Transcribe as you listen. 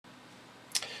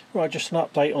Right, just an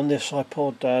update on this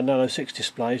Ipod Nano 6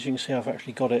 display. As you can see, I've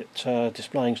actually got it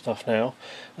displaying stuff now.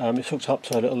 It's hooked up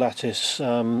to a little Lattice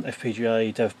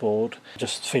FPGA dev board,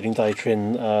 just feeding data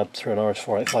in through an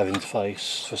RS485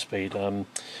 interface for speed.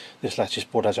 This Lattice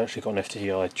board has actually got an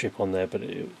FPGA chip on there, but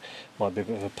it might be a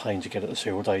bit of a pain to get at the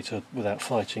serial data without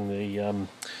fighting the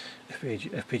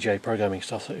FPGA programming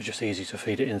stuff, so it's just easy to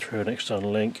feed it in through an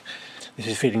external link. This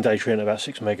is feeding data in at about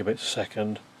 6 megabits a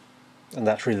second. And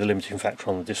that's really the limiting factor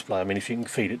on the display. I mean, if you can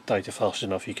feed it data fast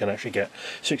enough, you can actually get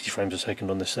 60 frames a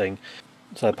second on this thing.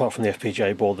 So apart from the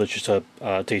FPGA board, there's just a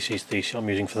DC to DC I'm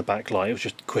using for the backlight. It was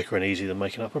just quicker and easier than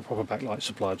making up a proper backlight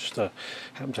supply. Just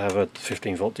happened to have a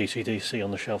 15 volt DC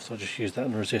on the shelf, so I just used that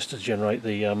and a resistor to generate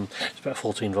the, it's about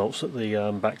 14 volts that the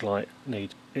backlight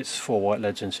need. It's 4 white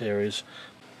LEDs in series.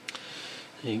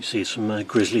 You can see some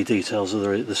grisly details of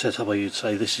the setup. I would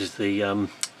say this is the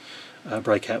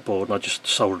breakout board, and I just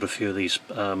soldered a few of these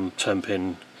 10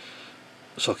 pin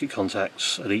socket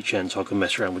contacts at each end so I can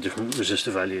mess around with different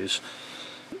resistor values.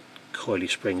 Coily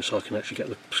springs so I can actually get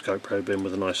the scope probe in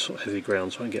with a nice sort of heavy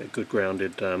ground so I can get a good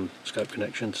grounded scope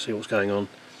connection to see what's going on.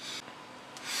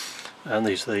 And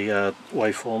these are the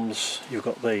waveforms. You've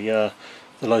got the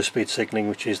low speed signalling,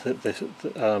 which is this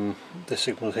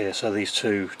signal here, so these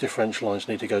two differential lines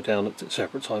need to go down at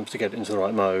separate times to get it into the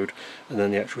right mode, and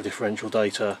then the actual differential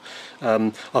data.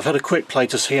 I've had a quick play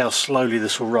to see how slowly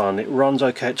this will run. It runs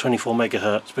okay at 24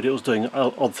 megahertz, but it was doing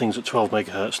odd things at 12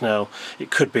 megahertz. Now it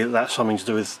could be that that's something to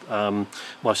do with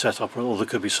my setup, or there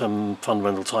could be some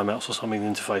fundamental timeouts or something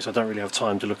in the interface. I don't really have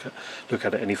time to look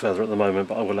at it any further at the moment,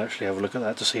 but I will actually have a look at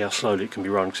that to see how slowly it can be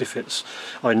run, because if it's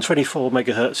 24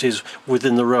 megahertz is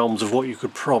within the realms of what you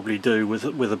could probably do with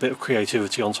a bit of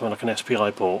creativity on something like an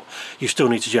SPI port. You still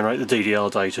need to generate the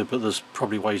DDR data, but there's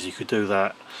probably ways you could do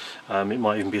that. It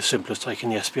might even be as simple as taking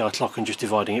the SPI clock and just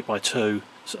dividing it by 2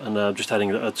 and just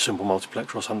adding a simple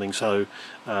multiplexer or something, so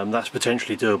that's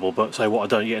potentially doable. But so what I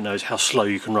don't yet know is how slow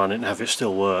you can run it and have it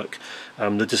still work.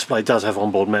 The display does have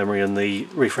onboard memory, and the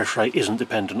refresh rate isn't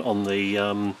dependent on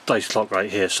the data clock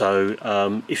rate here,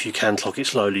 so if you can clock it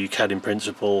slowly, you can in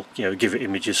principle, you know, give it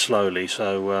images slowly.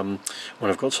 So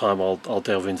when I've got time, I'll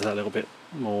delve into that a little bit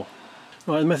more.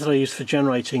 Right, the method I used for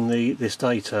generating this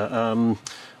data,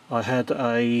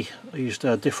 I used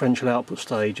a differential output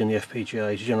stage in the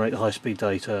FPGA to generate the high-speed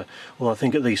data. Well, I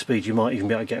think at these speeds you might even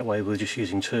be able to get away with just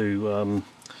using two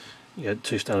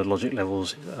standard logic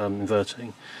levels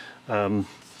inverting.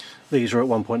 These are at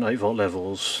 1.8 volt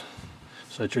levels,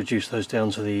 so to reduce those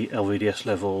down to the LVDS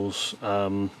levels,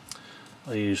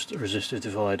 I used a resistive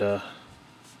divider.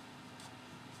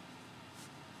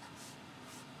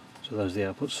 So those are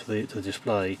the outputs for the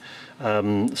display.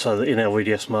 So that in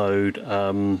LVDS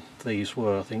mode, these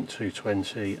were, I think,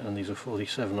 220 and these are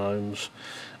 47 ohms.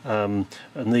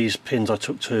 And these pins I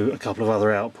took to a couple of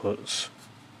other outputs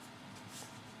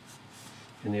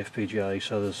in the FPGA,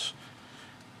 so there's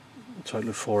a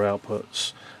total of 4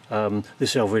 outputs.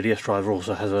 This LVDS driver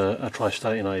also has a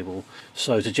tri-state enable.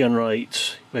 So to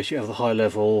generate, basically you have the high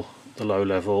level, the low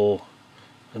level,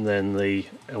 and then the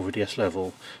LVDS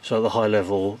level. So at the high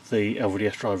level the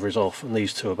LVDS driver is off and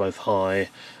these two are both high.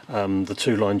 The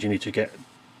two lines you need to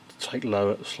take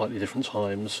low at slightly different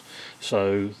times,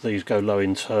 so these go low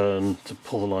in turn to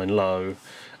pull the line low,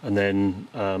 and then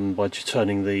by just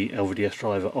turning the LVDS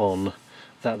driver on,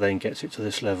 that then gets it to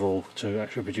this level to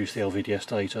actually produce the LVDS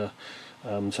data.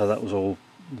 So that was all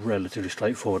relatively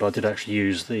straightforward. I did actually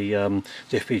use the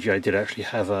FPGA did actually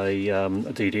have a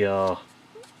DDR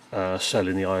cell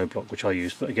in the I/O block, which I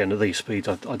used, but again at these speeds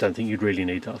I don't think you'd really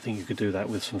need that. I think you could do that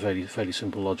with some fairly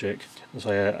simple logic. And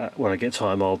so when I get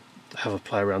time I'll have a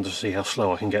play around to see how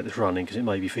slow I can get this running, because it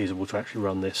may be feasible to actually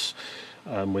run this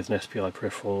with an SPI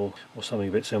peripheral or something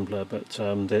a bit simpler, but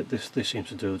this seems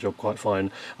to do the job quite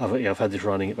fine. I've had this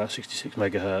running at about 66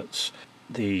 megahertz.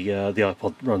 The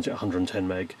iPod runs at 110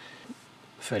 meg.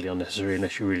 Fairly unnecessary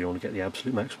unless you really want to get the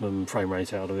absolute maximum frame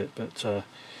rate out of it, but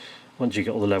once you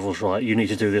get all the levels right, you need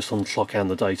to do this on the clock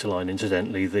and the data line.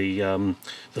 Incidentally, the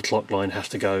clock line has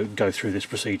to go through this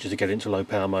procedure to get into low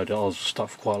power mode. I was stuck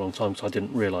for quite a long time, so I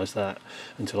didn't realise that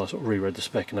until I sort of reread the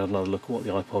spec and had another look at what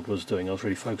the iPod was doing. I was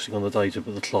really focusing on the data,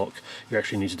 but the clock, you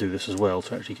actually need to do this as well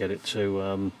to actually get it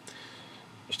to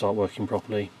start working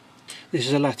properly. This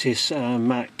is a Lattice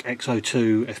Mac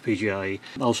X02 FPGA.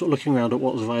 I was sort of looking around at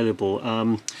what was available.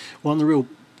 One of the real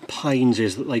pains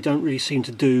is that they don't really seem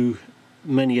to do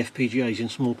many FPGAs in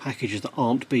small packages that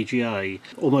aren't BGA.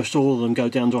 Almost all of them go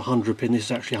down to 100 pin. This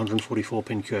is actually 144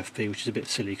 pin QFP, which is a bit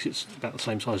silly because it's about the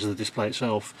same size as the display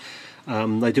itself.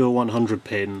 They do a 100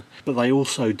 pin, but they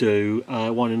also do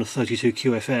one in a 32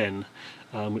 QFN.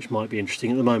 which might be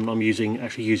interesting. At the moment I'm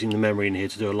actually using the memory in here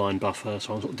to do a line buffer,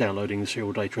 so I'm sort of downloading the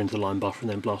serial data into the line buffer and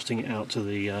then blasting it out to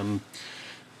the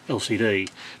LCD.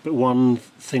 But one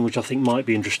thing which I think might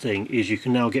be interesting is you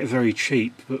can now get very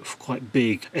cheap but quite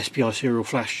big SPI serial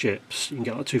flash chips. You can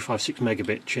get like a 256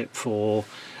 megabit chip for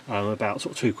about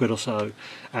sort of £2 or so,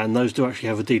 and those do actually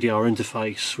have a DDR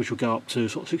interface which will go up to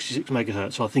sort of 66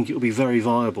 megahertz. So I think it will be very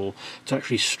viable to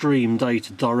actually stream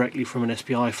data directly from an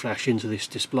SPI flash into this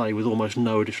display with almost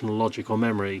no additional logic or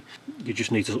memory. You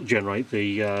just need to sort of generate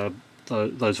the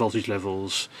those voltage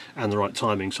levels and the right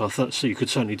timing. So I thought, so you could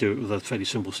certainly do it with a fairly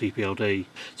simple CPLD.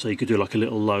 So you could do like a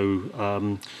little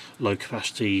low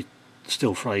capacity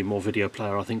still frame or video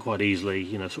player, I think, quite easily,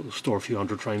 you know, sort of store a few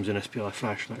hundred frames in SPI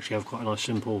flash and actually have quite a nice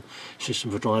simple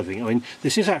system for driving. I mean,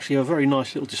 this is actually a very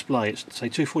nice little display. It's, say,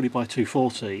 240 by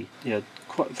 240, you know,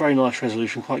 quite very nice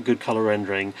resolution, quite good colour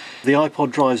rendering. The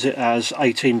iPod drives it as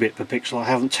 18-bit per pixel. I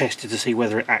haven't tested to see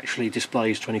whether it actually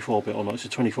displays 24-bit or not. It's a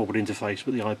 24-bit interface,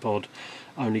 but the iPod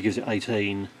only gives it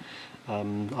 18. I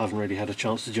haven't really had a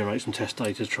chance to generate some test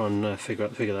data to try and figure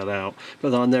that out.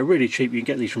 But then they're really cheap. You can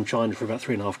get these from China for about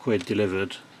 £3.50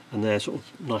 delivered, and they're sort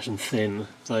of nice and thin.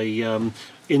 They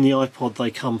in the iPod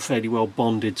they come fairly well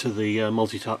bonded to the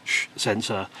multi-touch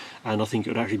sensor, and I think it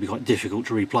would actually be quite difficult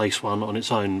to replace one on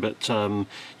its own. But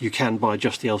you can buy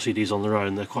just the LCDs on their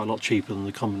own. They're quite a lot cheaper than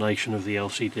the combination of the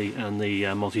LCD and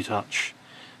the multi-touch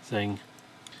thing.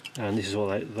 And this is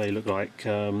what they look like.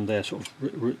 They're sort of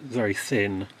very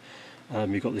thin.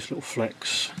 You've got this little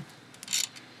flex.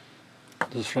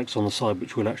 There's a flex on the side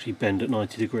which will actually bend at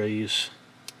 90 degrees,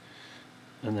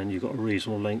 and then you've got a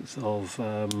reasonable length of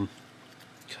cable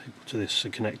to this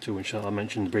connector, which I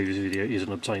mentioned in the previous video is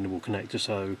an obtainable connector,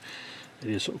 so it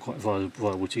is sort of quite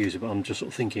viable to use it. But I'm just sort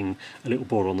of thinking a little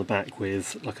board on the back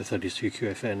with like a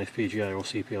 32QFN FPGA or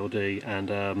CPLD and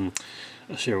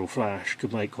a serial flash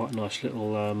could make quite a nice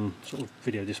little sort of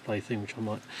video display thing, which I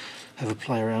might have a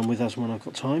play around with as when I've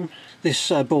got time.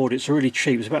 This board, it's really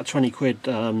cheap. It's about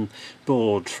 £20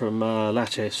 board from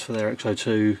Lattice for their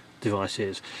XO2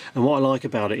 devices, and what I like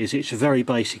about it is it's very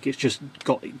basic. It's just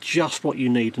got just what you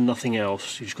need and nothing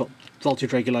else. You've just got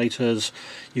voltage regulators,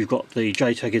 you've got the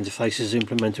JTAG interfaces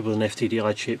implemented with an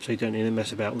FTDI chip, so you don't need to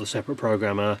mess about with a separate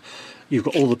programmer. You've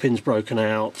got all the pins broken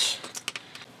out,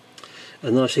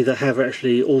 and I see they have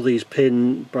actually all these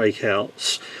pin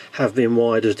breakouts have been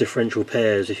wired as differential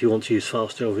pairs if you want to use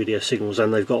fast LVDS signals,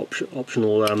 and they've got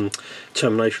optional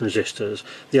termination resistors.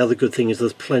 The other good thing is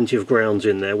there's plenty of grounds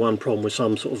in there. One problem with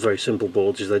some sort of very simple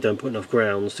boards is they don't put enough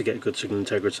grounds to get good signal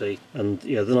integrity. And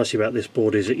you know, the nice thing about this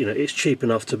board is that, you know, it's cheap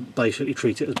enough to basically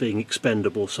treat it as being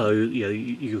expendable, so you know,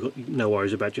 you've got no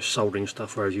worries about just soldering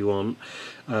stuff wherever you want.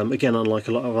 Again, unlike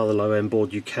a lot of other low-end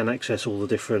boards, you can access all the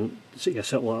different, set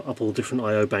up all the different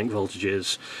I/O bank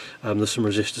voltages. There's some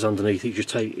resistors underneath. You just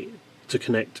take to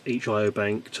connect each I/O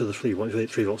bank to the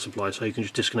 3.3 volt supply, so you can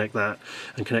just disconnect that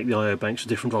and connect the I/O banks to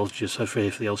different voltages. So for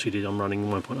here, for the LCD, I'm running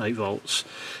 1.8 volts.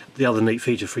 The other neat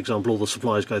feature, for example, all the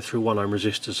supplies go through 1 ohm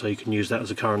resistors, so you can use that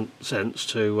as a current sense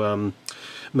to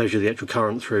measure the actual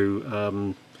current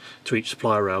through to each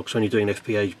supply rail, because when you're doing an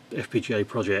FPGA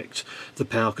project, the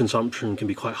power consumption can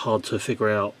be quite hard to figure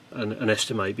out and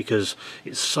estimate, because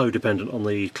it's so dependent on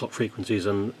the clock frequencies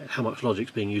and how much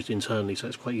logic's being used internally. So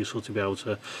it's quite useful to be able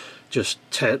to just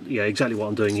exactly what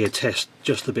I'm doing here, test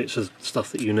just the bits of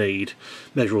stuff that you need,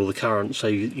 measure all the current, so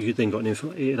you then got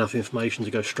enough information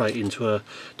to go straight into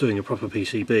doing a proper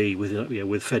PCB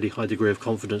with fairly high degree of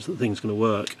confidence that thing's going to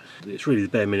work. It's really the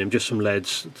bare minimum, just some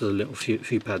LEDs, there's a little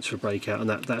few pads for breakout, and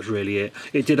that's really it.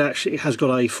 It has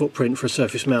got a footprint for a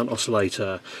surface mount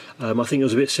oscillator. I think it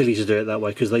was a bit silly to do it that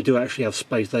way, because they do actually have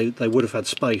space. They would have had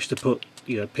space to put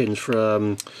pins for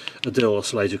a dual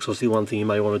oscillator, because obviously one thing you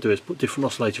may want to do is put different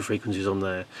oscillator frequencies on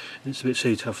there, and it's a bit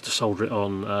silly to have to solder it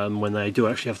on when they do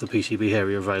actually have the PCB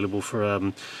area available for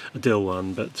a dual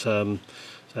one. But so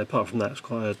apart from that, it's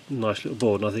quite a nice little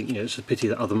board, and I think it's a pity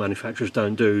that other manufacturers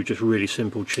don't do just really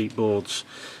simple cheap boards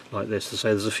like this. To say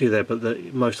there's a few there, but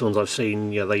most of the ones I've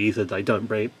seen, they don't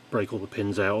break all the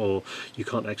pins out, or you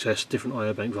can't access different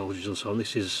I/O bank voltages and so on.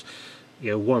 This is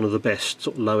one of the best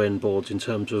sort of low-end boards in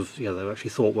terms of they've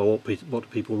actually thought, well, what do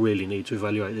people really need to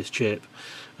evaluate this chip,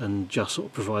 and just sort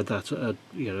of provide that at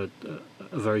a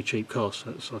very cheap cost.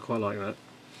 So I quite like that.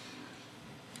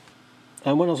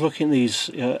 And when I was looking at these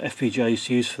FPGAs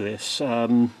to use for this, I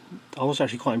was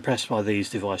actually quite impressed by these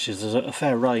devices. There's a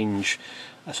fair range,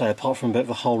 I say, apart from a bit of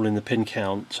a hole in the pin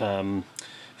count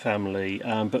family,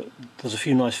 but there's a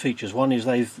few nice features. One is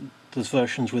there's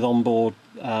versions with onboard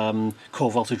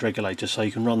core voltage regulators, so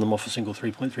you can run them off a single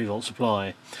 3.3 volt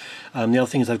supply. The other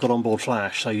thing is they've got onboard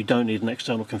flash, so you don't need an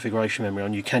external configuration memory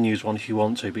on. You can use one if you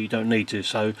want to, but you don't need to.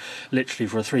 So literally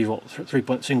for a single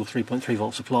 3.3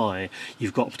 volt supply,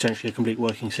 you've got potentially a complete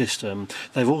working system.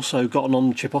 They've also got an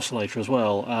on-chip oscillator as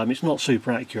well. It's not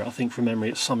super accurate. I think from memory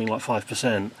it's something like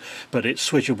 5%, but it's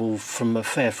switchable from a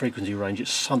fair frequency range.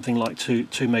 It's something like 2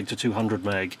 meg to 200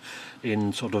 meg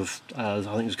in sort of I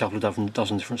think there's a couple of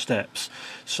dozen different steps.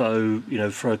 So you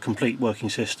know, for a complete working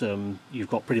system, you've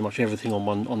got pretty much everything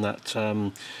on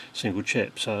that single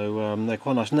chip. So they're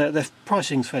quite nice, and their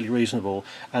pricing's fairly reasonable.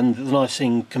 And the nice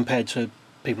thing compared to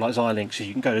people like Xilinx is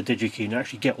you can go to DigiKey and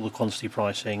actually get all the quantity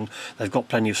pricing. They've got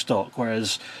plenty of stock,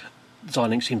 whereas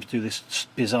Xilinx seems to do this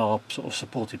bizarre sort of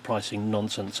supported pricing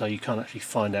nonsense, so you can't actually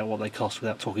find out what they cost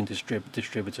without talking to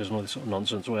distributors and all this sort of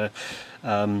nonsense, where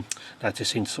Lattice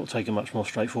seems to sort of take a much more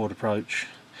straightforward approach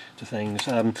to things.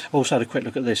 Also had a quick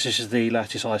look at this. This is the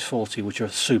Lattice Ice 40, which are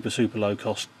super low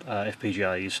cost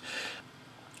FPGAs.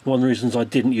 One of the reasons I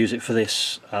didn't use it for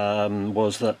this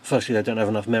was that firstly they don't have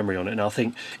enough memory on it. Now I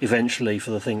think eventually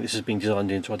for the thing this has been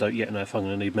designed into, I don't yet know if I'm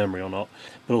going to need memory or not,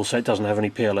 but also it doesn't have any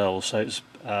PLLs, so it's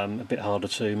a bit harder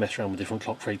to mess around with different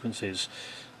clock frequencies.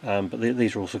 But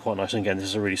these are also quite nice, and again this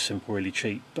is a really simple, really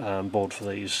cheap board for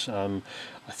these. I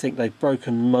think they've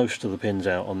broken most of the pins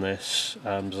out on this.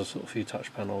 There's a sort of few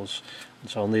touch panels and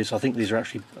so on. These, I think these are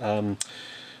actually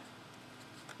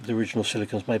the original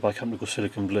silicons made by a company called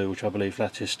Silicon Blue, which I believe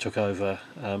Lattice took over,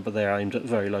 but they're aimed at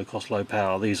very low cost, low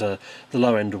power. These are the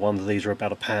low end of ones. These are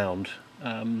about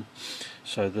 £1,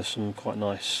 so there's some quite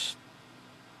nice,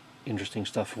 interesting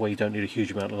stuff where you don't need a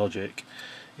huge amount of logic.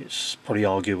 It's probably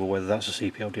arguable whether that's a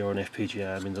CPLD or an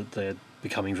FPGA. I mean, that they're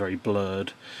becoming very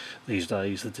blurred these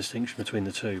days, the distinction between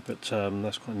the two, but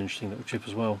that's quite an interesting little chip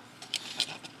as well.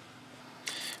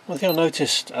 One thing I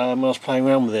noticed when I was playing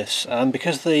around with this,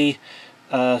 because the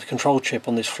control chip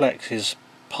on this flex is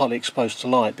partly exposed to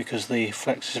light, because the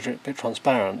flex is a bit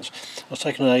transparent, I was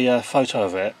taking a photo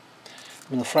of it.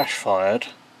 When the flash fired,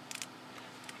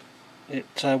 it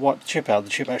wiped the chip out. The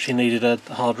chip actually needed a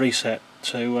hard reset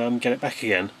to get it back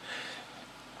again.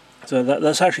 So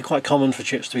that's actually quite common for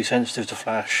chips to be sensitive to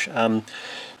flash.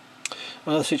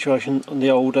 Another situation on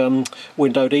the old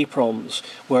windowed EPROMs,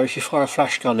 where if you fire a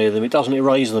flash gun near them, it doesn't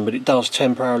erase them, but it does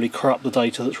temporarily corrupt the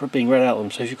data that's being read out of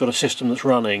them. So if you've got a system that's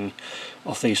running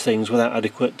off these things without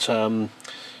adequate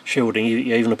shielding,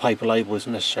 even a paper label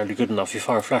isn't necessarily good enough. You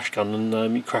fire a flash gun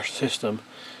and you crash the system.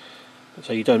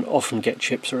 So you don't often get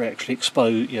chips that are actually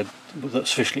exposed, that's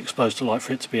sufficiently exposed to light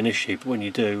for it to be an issue, but when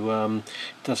you do, it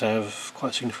does have quite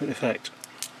a significant effect.